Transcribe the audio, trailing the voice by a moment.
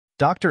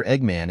Dr.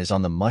 Eggman is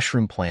on the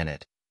Mushroom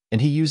Planet, and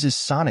he uses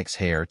Sonic's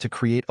hair to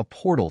create a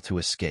portal to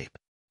escape.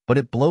 But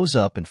it blows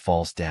up and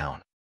falls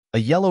down. A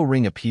yellow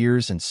ring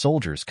appears and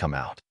soldiers come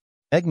out.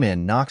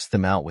 Eggman knocks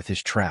them out with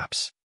his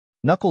traps.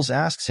 Knuckles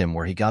asks him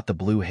where he got the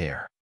blue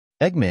hair.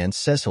 Eggman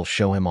says he'll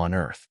show him on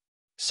Earth.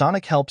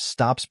 Sonic helps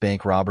stops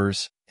bank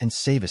robbers and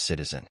save a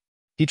citizen.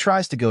 He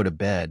tries to go to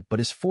bed but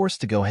is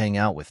forced to go hang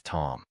out with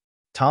Tom.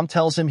 Tom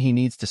tells him he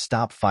needs to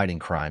stop fighting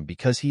crime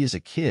because he is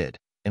a kid,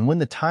 and when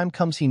the time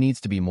comes he needs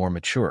to be more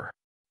mature.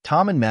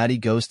 Tom and Maddie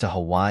goes to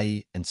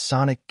Hawaii, and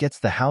Sonic gets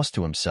the house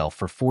to himself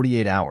for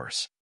 48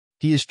 hours.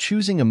 He is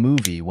choosing a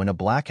movie when a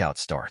blackout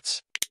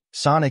starts.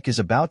 Sonic is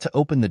about to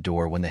open the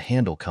door when the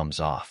handle comes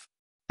off.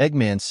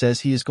 Eggman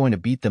says he is going to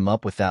beat them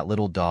up with that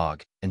little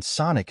dog, and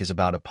Sonic is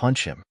about to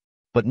punch him.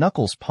 But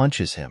Knuckles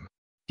punches him.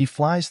 He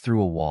flies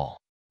through a wall.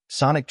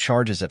 Sonic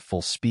charges at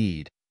full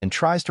speed and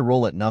tries to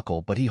roll at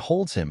Knuckles, but he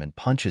holds him and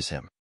punches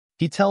him.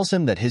 He tells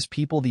him that his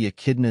people, the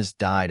Echidnas,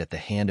 died at the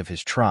hand of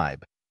his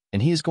tribe,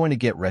 and he is going to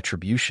get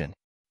retribution.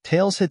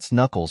 Tails hits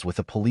Knuckles with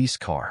a police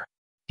car.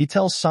 He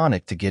tells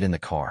Sonic to get in the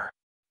car.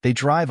 They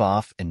drive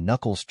off, and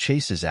Knuckles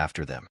chases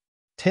after them.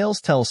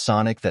 Tails tells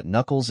Sonic that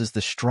Knuckles is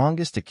the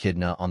strongest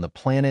Echidna on the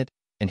planet,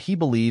 and he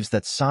believes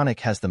that Sonic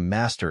has the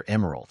Master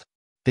Emerald.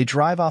 They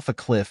drive off a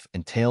cliff,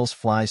 and Tails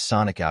flies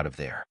Sonic out of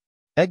there.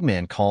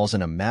 Eggman calls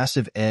in a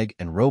massive egg,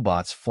 and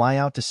robots fly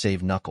out to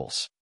save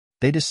Knuckles.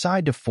 They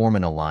decide to form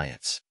an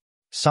alliance.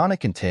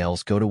 Sonic and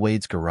Tails go to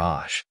Wade's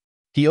garage.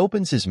 He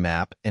opens his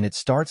map, and it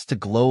starts to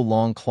glow.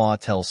 Longclaw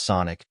tells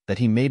Sonic that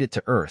he made it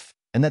to Earth,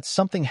 and that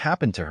something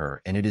happened to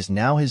her, and it is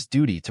now his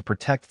duty to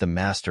protect the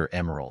Master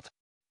Emerald.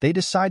 They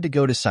decide to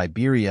go to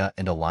Siberia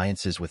and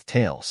alliances with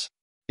Tails.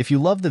 If you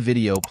love the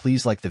video,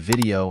 please like the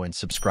video and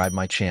subscribe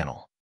my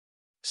channel.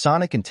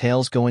 Sonic and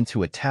Tails go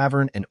into a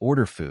tavern and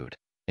order food,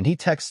 and he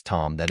texts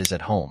Tom that is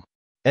at home.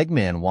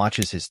 Eggman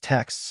watches his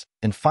texts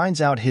and finds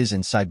out his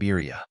in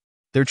Siberia.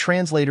 Their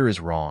translator is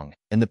wrong,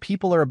 and the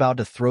people are about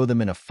to throw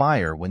them in a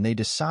fire when they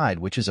decide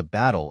which is a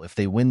battle. If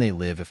they win, they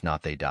live. If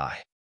not, they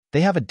die.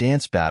 They have a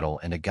dance battle,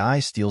 and a guy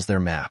steals their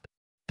map.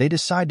 They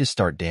decide to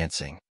start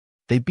dancing.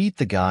 They beat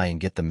the guy and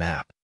get the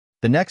map.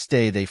 The next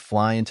day, they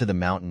fly into the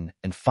mountain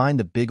and find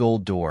the big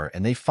old door,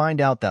 and they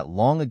find out that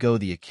long ago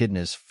the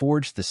Echidnas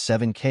forged the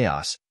 7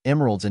 Chaos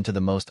Emeralds into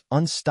the most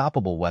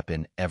unstoppable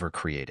weapon ever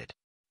created.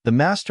 The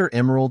Master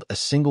Emerald, a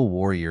single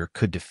warrior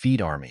could defeat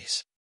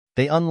armies.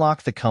 They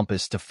unlock the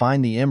compass to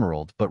find the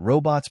emerald, but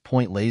robots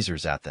point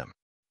lasers at them.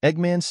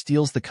 Eggman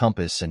steals the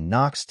compass and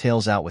knocks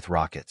Tails out with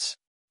rockets.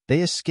 They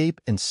escape,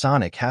 and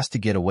Sonic has to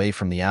get away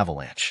from the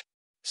avalanche.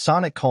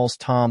 Sonic calls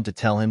Tom to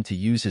tell him to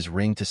use his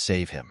ring to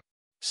save him.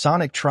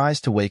 Sonic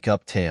tries to wake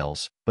up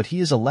Tails, but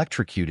he is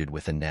electrocuted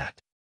with a net.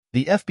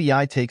 The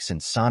FBI takes in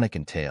Sonic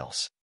and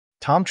Tails.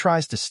 Tom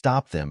tries to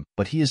stop them,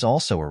 but he is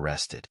also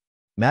arrested.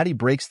 Maddie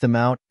breaks them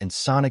out, and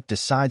Sonic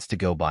decides to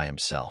go by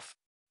himself.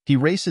 He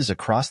races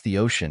across the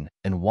ocean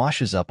and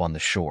washes up on the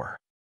shore.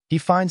 He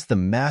finds the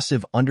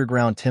massive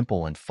underground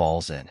temple and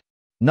falls in.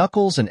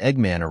 Knuckles and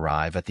Eggman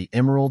arrive at the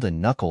emerald,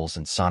 and Knuckles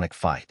and Sonic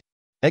fight.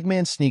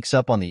 Eggman sneaks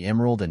up on the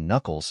emerald, and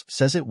Knuckles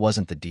says it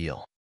wasn't the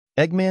deal.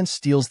 Eggman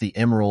steals the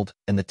emerald,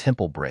 and the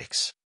temple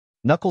breaks.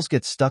 Knuckles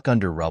gets stuck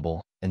under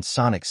rubble, and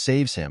Sonic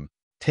saves him.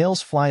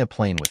 Tails fly a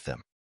plane with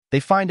them.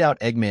 They find out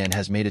Eggman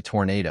has made a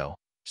tornado,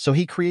 so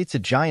he creates a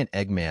giant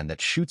Eggman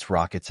that shoots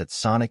rockets at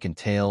Sonic and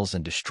Tails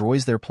and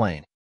destroys their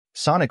plane.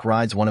 Sonic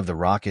rides one of the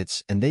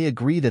rockets, and they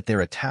agree that their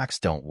attacks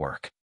don't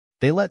work.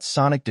 They let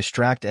Sonic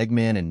distract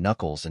Eggman, and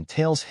Knuckles and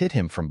Tails hit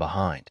him from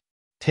behind.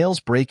 Tails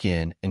break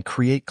in and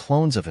create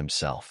clones of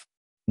himself.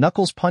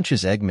 Knuckles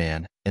punches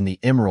Eggman, and the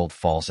emerald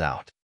falls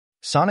out.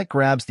 Sonic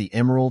grabs the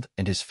emerald,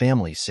 and his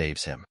family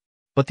saves him.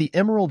 But the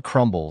emerald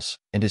crumbles,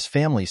 and his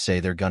family say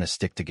they're gonna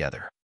stick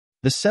together.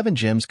 The 7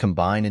 gems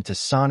combine into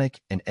Sonic,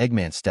 and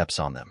Eggman steps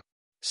on them.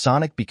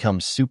 Sonic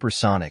becomes Super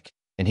Sonic,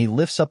 and he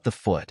lifts up the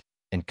foot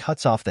and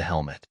cuts off the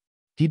helmet.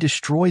 He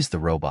destroys the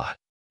robot.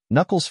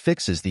 Knuckles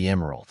fixes the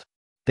emerald.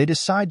 They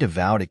decide to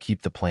vow to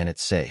keep the planet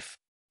safe.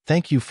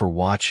 Thank you for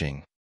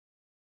watching.